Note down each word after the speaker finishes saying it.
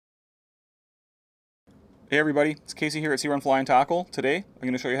Hey everybody, it's Casey here at Sea Run Fly and Tackle. Today, I'm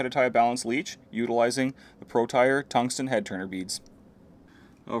going to show you how to tie a balanced leech utilizing the Pro-Tyer tungsten head turner beads.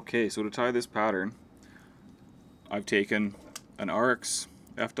 Okay, so to tie this pattern, I've taken an Ahrex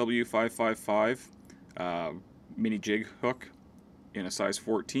FW555 mini jig hook in a size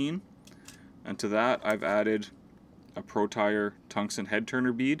 14, and to that I've added a Pro-Tyer tungsten head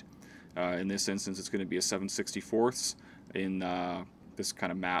turner bead. In this instance, it's going to be a 7/64 in this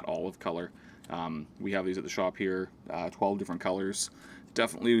kind of matte olive color. We have these at the shop here, 12 different colors.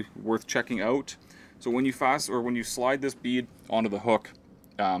 Definitely worth checking out. So when you slide this bead onto the hook,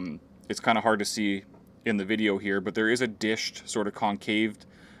 it's kind of hard to see in the video here, but there is a dished, sort of concaved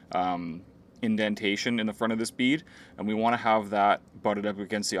indentation in the front of this bead, and we want to have that butted up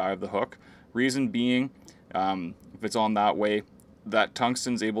against the eye of the hook. Reason being, if it's on that way, that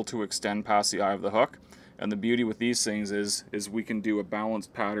tungsten's able to extend past the eye of the hook, and the beauty with these things is we can do a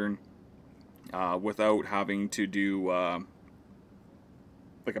balanced pattern without having to do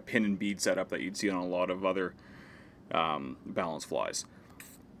like a pin and bead setup that you'd see on a lot of other balance flies.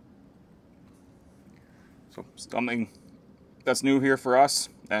 So something that's new here for us,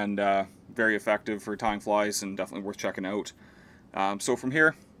 and very effective for tying flies, and definitely worth checking out. So from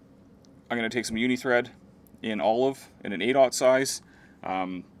here, I'm going to take some uni thread in olive in an 8/0 size,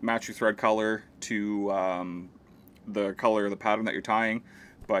 match your thread color to the color of the pattern that you're tying.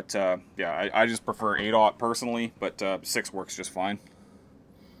 But yeah, I just prefer 8/0 personally, but 6 works just fine.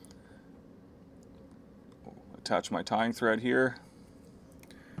 Attach my tying thread here.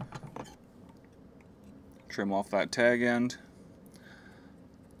 Trim off that tag end.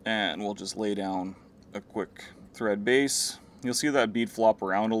 And we'll just lay down a quick thread base. You'll see that bead flop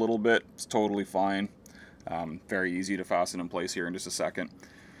around a little bit. It's totally fine. Very easy to fasten in place here in just a second.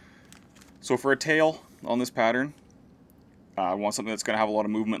 So for a tail on this pattern, I want something that's going to have a lot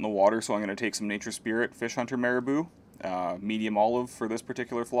of movement in the water, so I'm going to take some Nature Spirit Fish Hunter Marabou, medium olive for this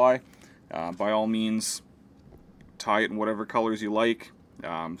particular fly. By all means, tie it in whatever colors you like.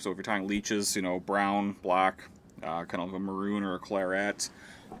 So if you're tying leeches, you know, brown, black, kind of a maroon or a claret,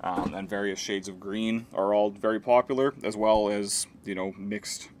 and various shades of green are all very popular, as well as, you know,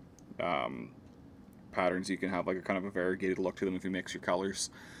 mixed patterns. You can have like a kind of a variegated look to them if you mix your colors.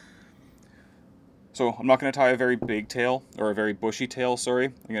 So I'm not going to tie a very big tail, or a very bushy tail, sorry.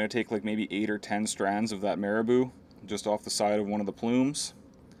 I'm going to take like maybe 8 or 10 strands of that marabou just off the side of one of the plumes.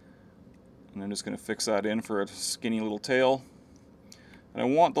 And I'm just going to fix that in for a skinny little tail. And I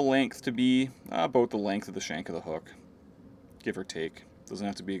want the length to be about the length of the shank of the hook, give or take. Doesn't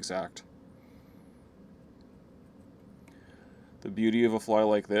have to be exact. The beauty of a fly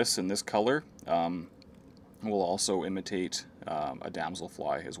like this in this color will also imitate a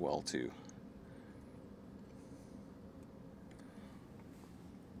damselfly as well too.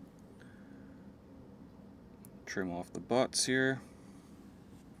 Trim off the butts here.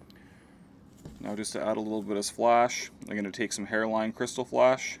 Now just to add a little bit of splash, I'm going to take some Hareline Krystal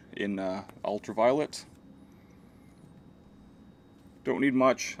Flash in ultraviolet. Don't need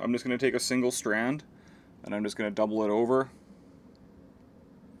much. I'm just going to take a single strand and I'm just going to double it over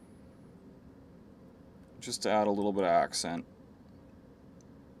just to add a little bit of accent.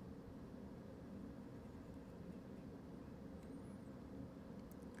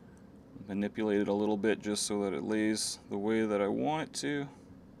 Manipulate it a little bit just so that it lays the way that I want it to.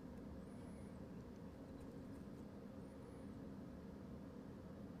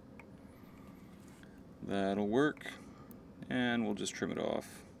 That'll work, and we'll just trim it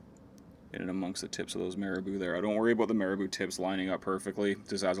off in and amongst the tips of those marabou there. I don't worry about the marabou tips lining up perfectly, it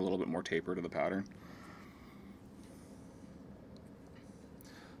just adds a little bit more taper to the pattern.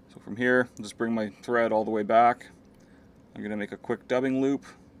 So from here, I'll just bring my thread all the way back. I'm going to make a quick dubbing loop.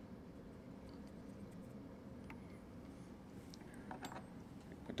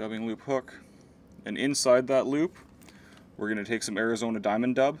 A dubbing loop hook, and inside that loop we're going to take some Arizona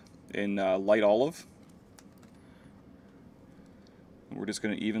Diamond Dub in light olive. We're just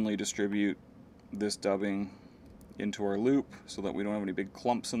going to evenly distribute this dubbing into our loop so that we don't have any big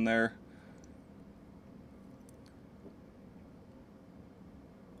clumps in there.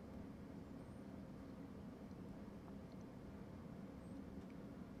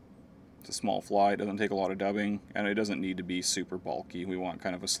 It's a small fly, it doesn't take a lot of dubbing, and it doesn't need to be super bulky. We want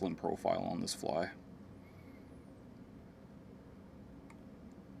kind of a slim profile on this fly.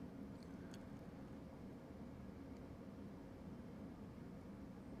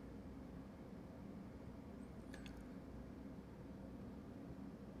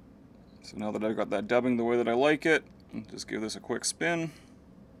 So now that I've got that dubbing the way that I like it, I'll just give this a quick spin.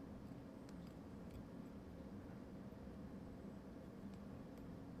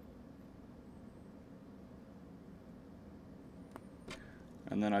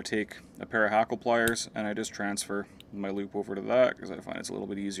 And then I take a pair of hackle pliers and I just transfer my loop over to that because I find it's a little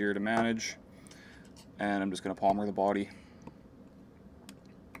bit easier to manage. And I'm just going to palmer the body.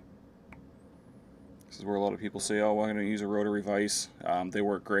 This is where a lot of people say, oh, well, I'm going to use a rotary vise. They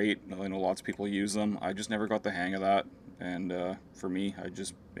work great. I know lots of people use them. I just never got the hang of that. And for me,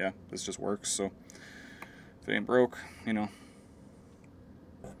 this just works. So if it ain't broke, you know.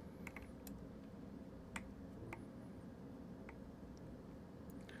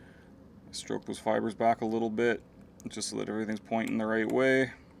 Stroke those fibers back a little bit, just so that everything's pointing the right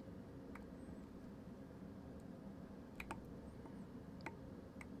way.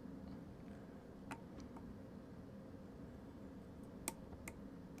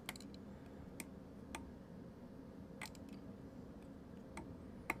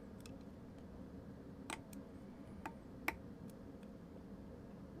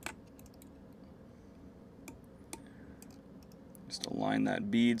 Just align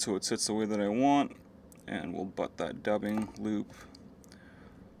that bead so it sits the way that I want, and we'll butt that dubbing loop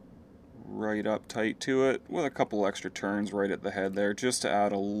right up tight to it with a couple extra turns right at the head there, just to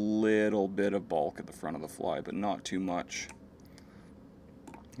add a little bit of bulk at the front of the fly, but not too much.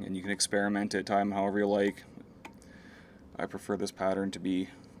 And you can experiment it, time however you like. I prefer this pattern to be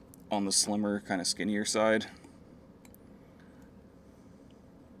on the slimmer, kind of skinnier side.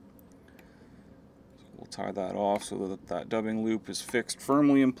 We'll tie that off so that that dubbing loop is fixed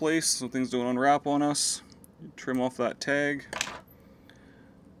firmly in place so things don't unwrap on us. Trim off that tag.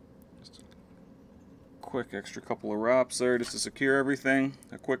 Just a quick extra couple of wraps there just to secure everything.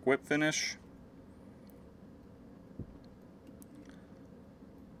 A quick whip finish.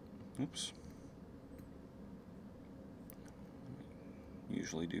 Oops.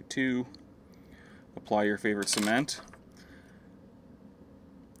 Usually do 2. Apply your favorite cement.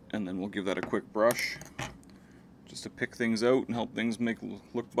 And then we'll give that a quick brush just to pick things out and help things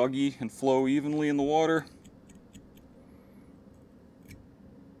look buggy and flow evenly in the water.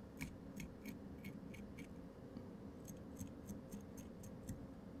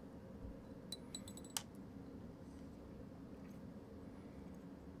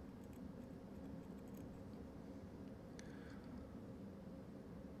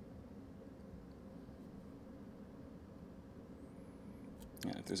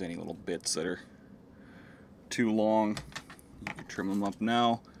 And if there's any little bits that are too long, you can trim them up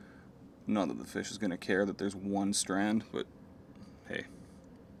now. Not that the fish is going to care that there's one strand, but hey.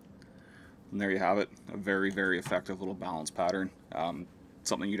 And there you have it. A very, very effective little balance pattern.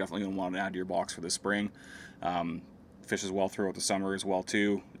 Something you definitely going to want to add to your box for the spring. Fishes well throughout the summer as well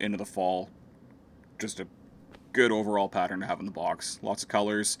too, into the fall. Just a good overall pattern to have in the box. Lots of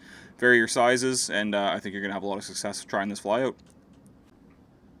colors, vary your sizes, and I think you're going to have a lot of success trying this fly out.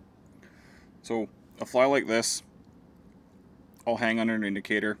 So a fly like this, I'll hang under an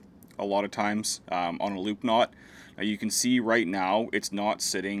indicator a lot of times on a loop knot. Now you can see right now it's not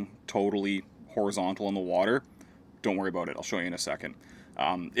sitting totally horizontal in the water. Don't worry about it, I'll show you in a second.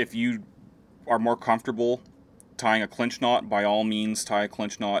 If you are more comfortable tying a clinch knot, by all means tie a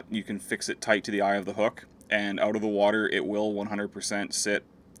clinch knot. You can fix it tight to the eye of the hook, and out of the water it will 100% sit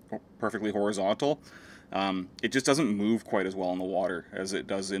perfectly horizontal. It just doesn't move quite as well in the water as it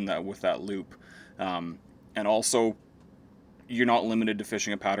does in that with that loop. And also, you're not limited to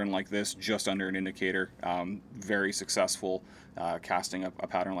fishing a pattern like this just under an indicator. Very successful casting a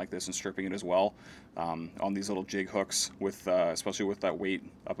pattern like this and stripping it as well on these little jig hooks, with especially with that weight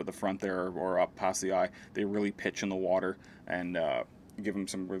up at the front there or up past the eye. They really pitch in the water and give them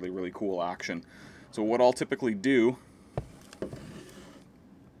some really, really cool action. So what I'll typically do, I'll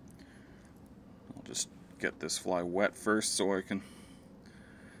just get this fly wet first so I can.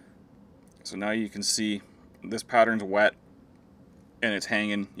 So now you can see this pattern's wet and it's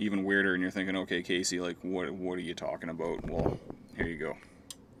hanging even weirder, and you're thinking, okay, Casey, like what are you talking about? Well, here you go.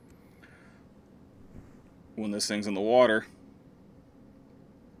 When this thing's in the water,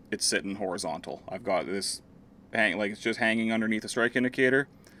 it's sitting horizontal. I've got this like it's just hanging underneath the strike indicator,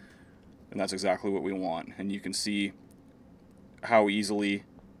 and that's exactly what we want. And you can see how easily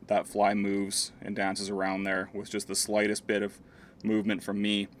that fly moves and dances around there with just the slightest bit of movement from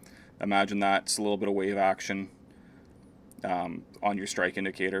me. Imagine that's a little bit of wave action on your strike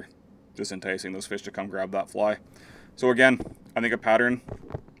indicator, just enticing those fish to come grab that fly. So again, I think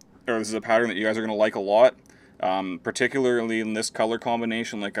this is a pattern that you guys are going to like a lot, particularly in this color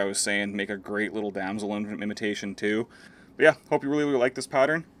combination. Like I was saying, make a great little damsel imitation too. But yeah, hope you really, really like this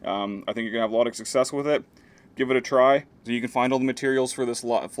pattern. I think you're going to have a lot of success with it. give it a try. So you can find all the materials for this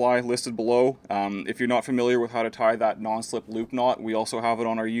fly listed below. If you're not familiar with how to tie that non-slip loop knot, we also have it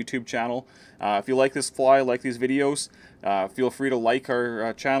on our YouTube channel. If you like this fly, like these videos, feel free to like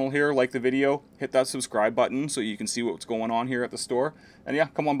our channel here, like the video, hit that subscribe button so you can see what's going on here at the store. And yeah,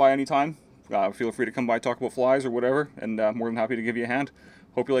 come on by anytime. Feel free to come by, talk about flies or whatever, and more than happy to give you a hand.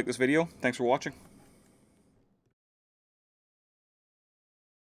 Hope you like this video. Thanks for watching.